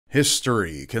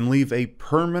History can leave a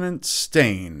permanent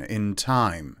stain in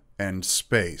time and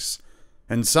space,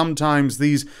 and sometimes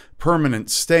these permanent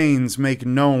stains make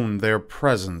known their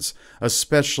presence,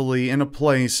 especially in a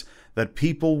place that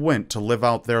people went to live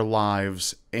out their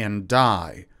lives and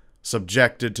die,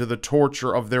 subjected to the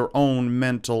torture of their own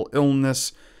mental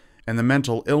illness and the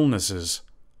mental illnesses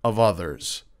of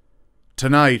others.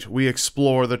 Tonight, we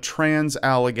explore the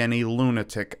Trans-Allegheny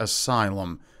Lunatic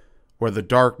Asylum, where the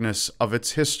darkness of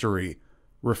its history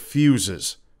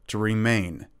refuses to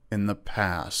remain in the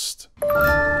past.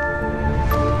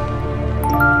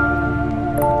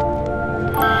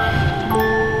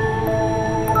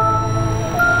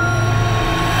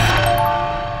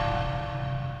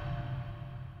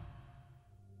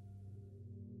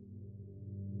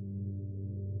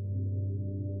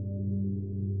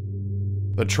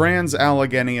 The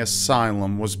Trans-Allegheny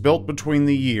Asylum was built between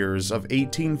the years of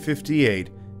 1858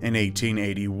 and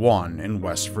 1881 in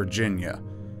West Virginia.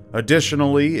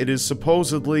 Additionally, it is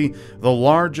supposedly the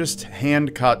largest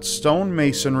hand-cut stone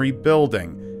masonry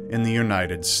building in the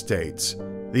United States.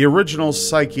 The original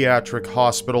psychiatric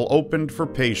hospital opened for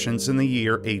patients in the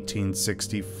year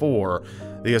 1864.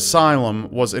 The asylum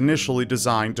was initially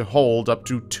designed to hold up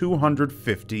to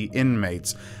 250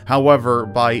 inmates. However,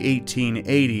 by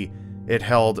 1880, it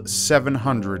held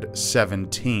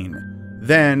 717.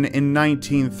 Then, in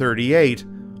 1938,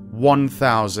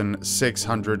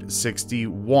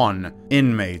 1,661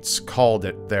 inmates called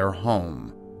it their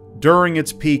home. During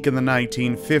its peak in the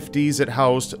 1950s, it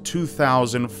housed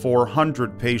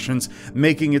 2,400 patients,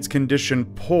 making its condition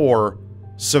poor,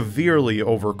 severely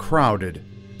overcrowded,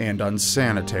 and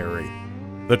unsanitary.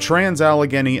 The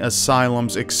Trans-Allegheny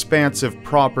Asylum's expansive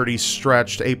property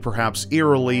stretched a perhaps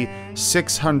eerily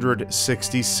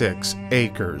 666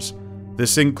 acres.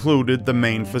 This included the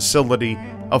main facility,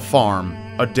 a farm,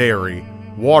 a dairy,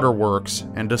 waterworks,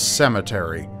 and a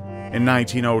cemetery. In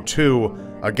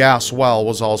 1902, a gas well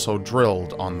was also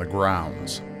drilled on the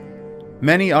grounds.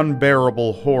 Many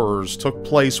unbearable horrors took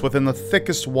place within the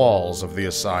thickest walls of the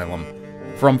asylum.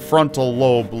 From frontal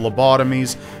lobe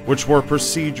lobotomies, which were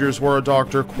procedures where a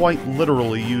doctor quite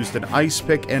literally used an ice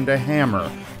pick and a hammer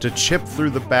to chip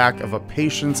through the back of a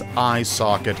patient's eye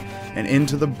socket and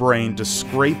into the brain to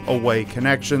scrape away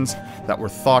connections that were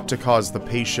thought to cause the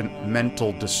patient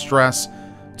mental distress,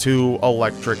 to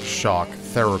electric shock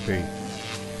therapy.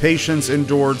 Patients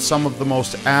endured some of the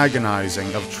most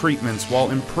agonizing of treatments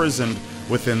while imprisoned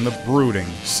within the brooding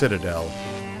citadel.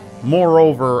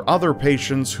 Moreover, other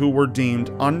patients who were deemed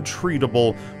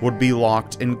untreatable would be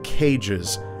locked in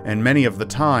cages, and many of the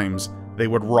times they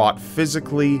would rot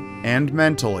physically and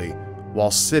mentally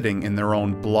while sitting in their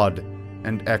own blood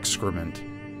and excrement.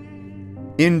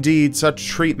 Indeed, such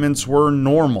treatments were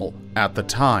normal at the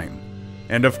time.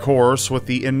 And of course, with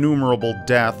the innumerable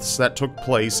deaths that took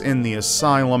place in the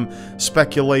asylum,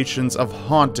 speculations of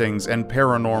hauntings and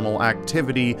paranormal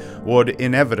activity would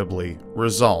inevitably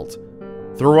result.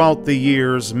 Throughout the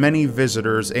years, many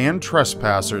visitors and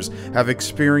trespassers have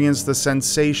experienced the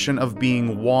sensation of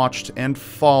being watched and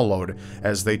followed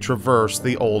as they traverse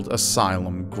the old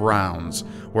asylum grounds,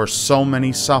 where so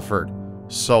many suffered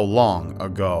so long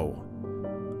ago.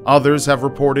 Others have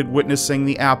reported witnessing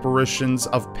the apparitions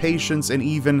of patients and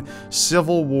even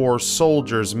Civil War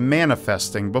soldiers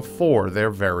manifesting before their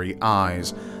very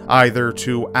eyes, either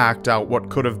to act out what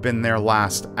could have been their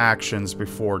last actions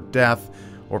before death,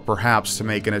 or perhaps to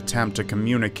make an attempt to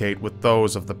communicate with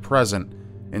those of the present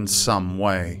in some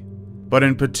way. But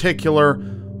in particular,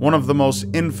 one of the most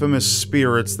infamous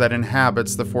spirits that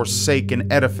inhabits the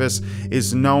forsaken edifice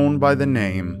is known by the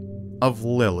name of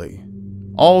Lily.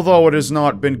 Although it has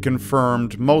not been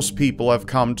confirmed, most people have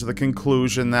come to the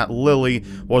conclusion that Lily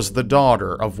was the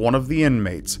daughter of one of the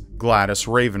inmates, Gladys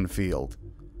Ravenfield.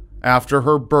 After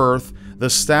her birth, the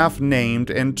staff named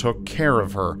and took care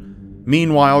of her.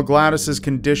 Meanwhile, Gladys's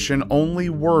condition only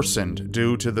worsened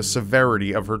due to the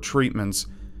severity of her treatments.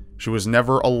 She was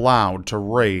never allowed to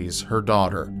raise her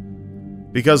daughter.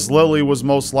 Because Lily was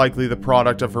most likely the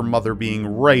product of her mother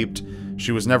being raped,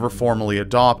 she was never formally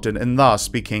adopted and thus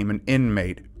became an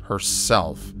inmate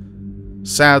herself.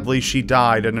 Sadly, she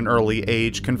died at an early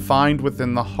age, confined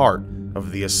within the heart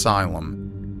of the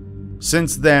asylum.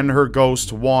 Since then, her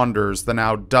ghost wanders the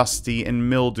now dusty and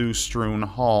mildew-strewn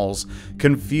halls,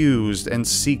 confused and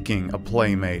seeking a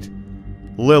playmate.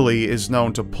 Lily is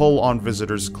known to pull on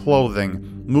visitors'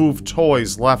 clothing, move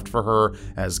toys left for her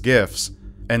as gifts,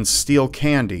 and steal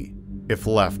candy if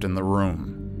left in the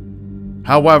room.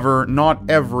 However, not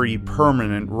every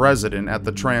permanent resident at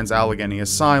the Trans-Allegheny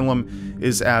Asylum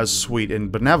is as sweet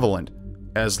and benevolent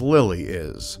as Lily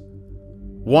is.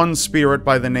 One spirit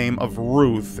by the name of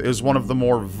Ruth is one of the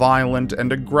more violent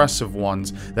and aggressive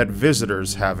ones that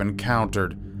visitors have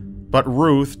encountered. But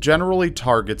Ruth generally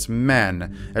targets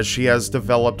men, as she has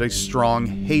developed a strong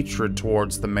hatred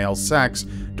towards the male sex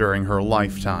during her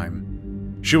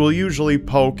lifetime. She will usually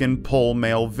poke and pull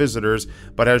male visitors,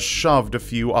 but has shoved a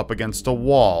few up against a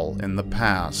wall in the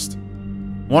past.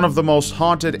 One of the most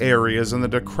haunted areas in the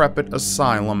decrepit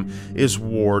asylum is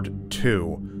Ward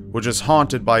 2, which is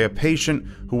haunted by a patient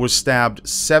who was stabbed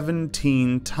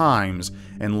 17 times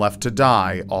and left to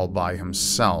die all by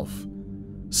himself.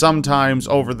 Sometimes,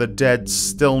 over the dead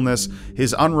stillness,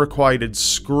 his unrequited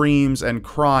screams and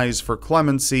cries for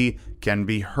clemency can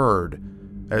be heard,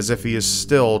 as if he is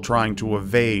still trying to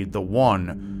evade the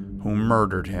one who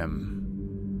murdered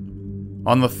him.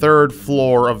 On the 3rd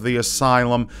floor of the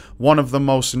asylum, one of the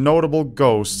most notable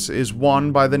ghosts is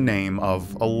one by the name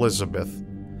of Elizabeth.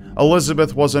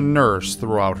 Elizabeth was a nurse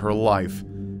throughout her life.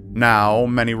 Now,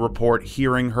 many report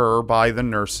hearing her by the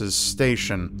nurse's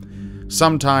station.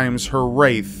 Sometimes her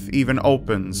wraith even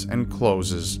opens and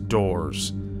closes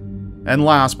doors. And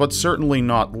last but certainly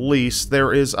not least,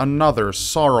 there is another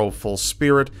sorrowful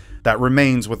spirit that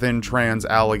remains within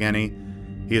Trans-Allegheny.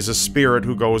 He is a spirit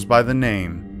who goes by the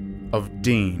name of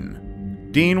Dean.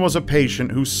 Dean was a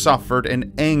patient who suffered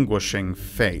an anguishing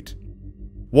fate.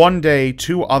 One day,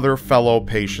 2 other fellow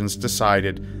patients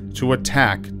decided to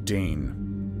attack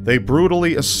Dean. They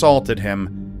brutally assaulted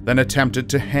him, then attempted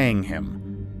to hang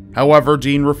him. However,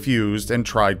 Dean refused and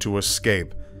tried to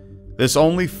escape. This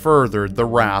only furthered the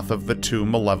wrath of the 2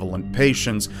 malevolent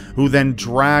patients, who then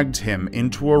dragged him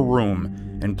into a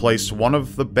room and placed one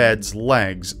of the bed's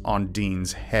legs on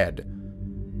Dean's head.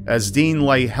 As Dean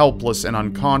lay helpless and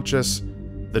unconscious,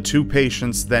 the 2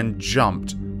 patients then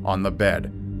jumped on the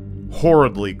bed,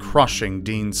 horridly crushing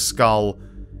Dean's skull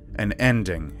and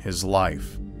ending his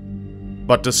life.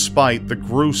 But despite the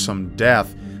gruesome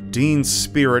death, Dean's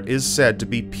spirit is said to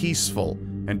be peaceful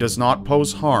and does not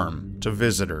pose harm to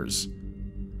visitors.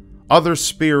 Other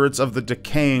spirits of the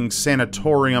decaying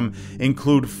sanatorium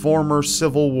include former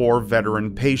Civil War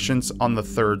veteran patients on the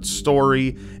 3rd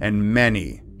story and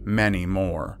many, many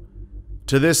more.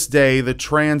 To this day, the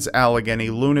Trans-Allegheny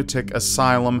Lunatic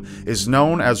Asylum is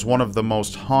known as one of the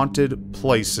most haunted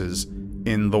places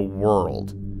in the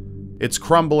world. Its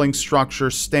crumbling structure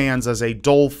stands as a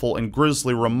doleful and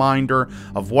grisly reminder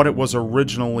of what it was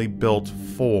originally built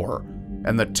for,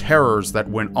 and the terrors that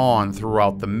went on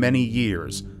throughout the many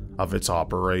years of its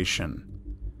operation.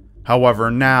 However,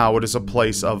 now it is a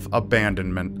place of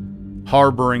abandonment,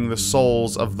 harboring the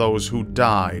souls of those who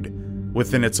died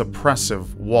within its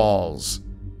oppressive walls,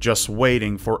 just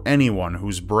waiting for anyone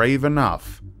who's brave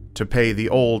enough to pay the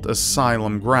old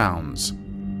asylum grounds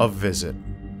a visit.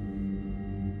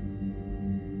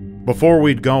 Before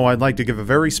we'd go, I'd like to give a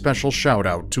very special shout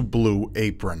out to Blue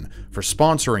Apron for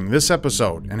sponsoring this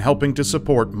episode and helping to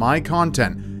support my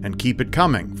content and keep it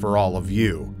coming for all of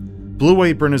you. Blue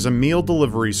Apron is a meal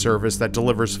delivery service that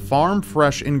delivers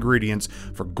farm-fresh ingredients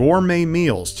for gourmet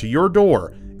meals to your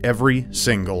door every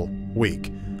single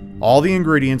week. All the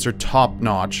ingredients are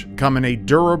top-notch, come in a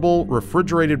durable,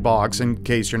 refrigerated box in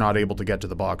case you're not able to get to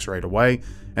the box right away,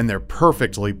 and they're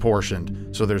perfectly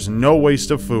portioned, so there's no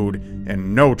waste of food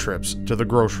and no trips to the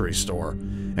grocery store.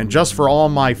 And just for all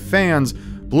my fans,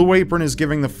 Blue Apron is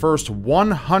giving the first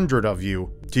 100 of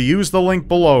you to use the link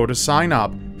below to sign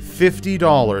up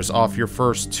 $50 off your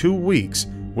first 2 weeks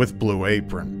with Blue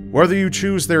Apron. Whether you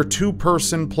choose their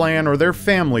 2-person plan or their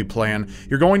family plan,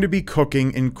 you're going to be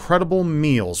cooking incredible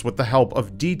meals with the help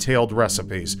of detailed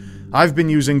recipes. I've been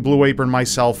using Blue Apron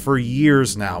myself for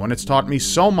years now, and it's taught me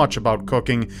so much about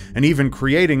cooking and even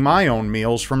creating my own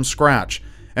meals from scratch.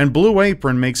 And Blue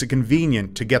Apron makes it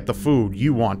convenient to get the food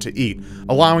you want to eat,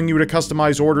 allowing you to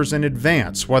customize orders in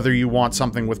advance. Whether you want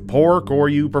something with pork or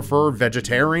you prefer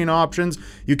vegetarian options,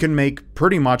 you can make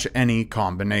pretty much any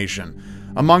combination.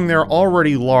 Among their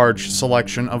already large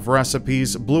selection of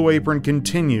recipes, Blue Apron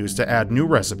continues to add new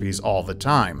recipes all the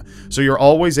time, so you're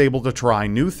always able to try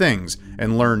new things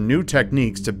and learn new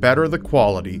techniques to better the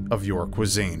quality of your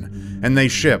cuisine. And they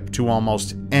ship to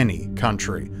almost any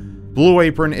country. Blue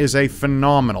Apron is a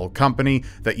phenomenal company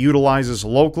that utilizes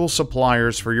local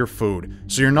suppliers for your food,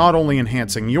 so you're not only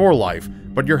enhancing your life,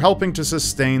 but you're helping to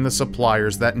sustain the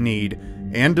suppliers that need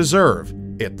and deserve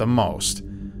it the most.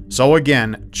 So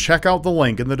again, check out the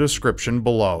link in the description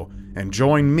below and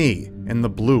join me in the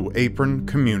Blue Apron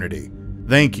community.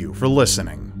 Thank you for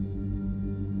listening.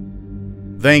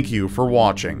 Thank you for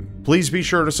watching. Please be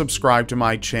sure to subscribe to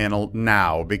my channel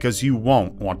now because you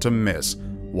won't want to miss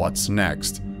what's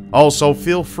next. Also,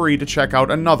 feel free to check out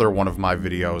another one of my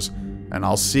videos, and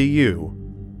I'll see you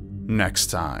next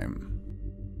time.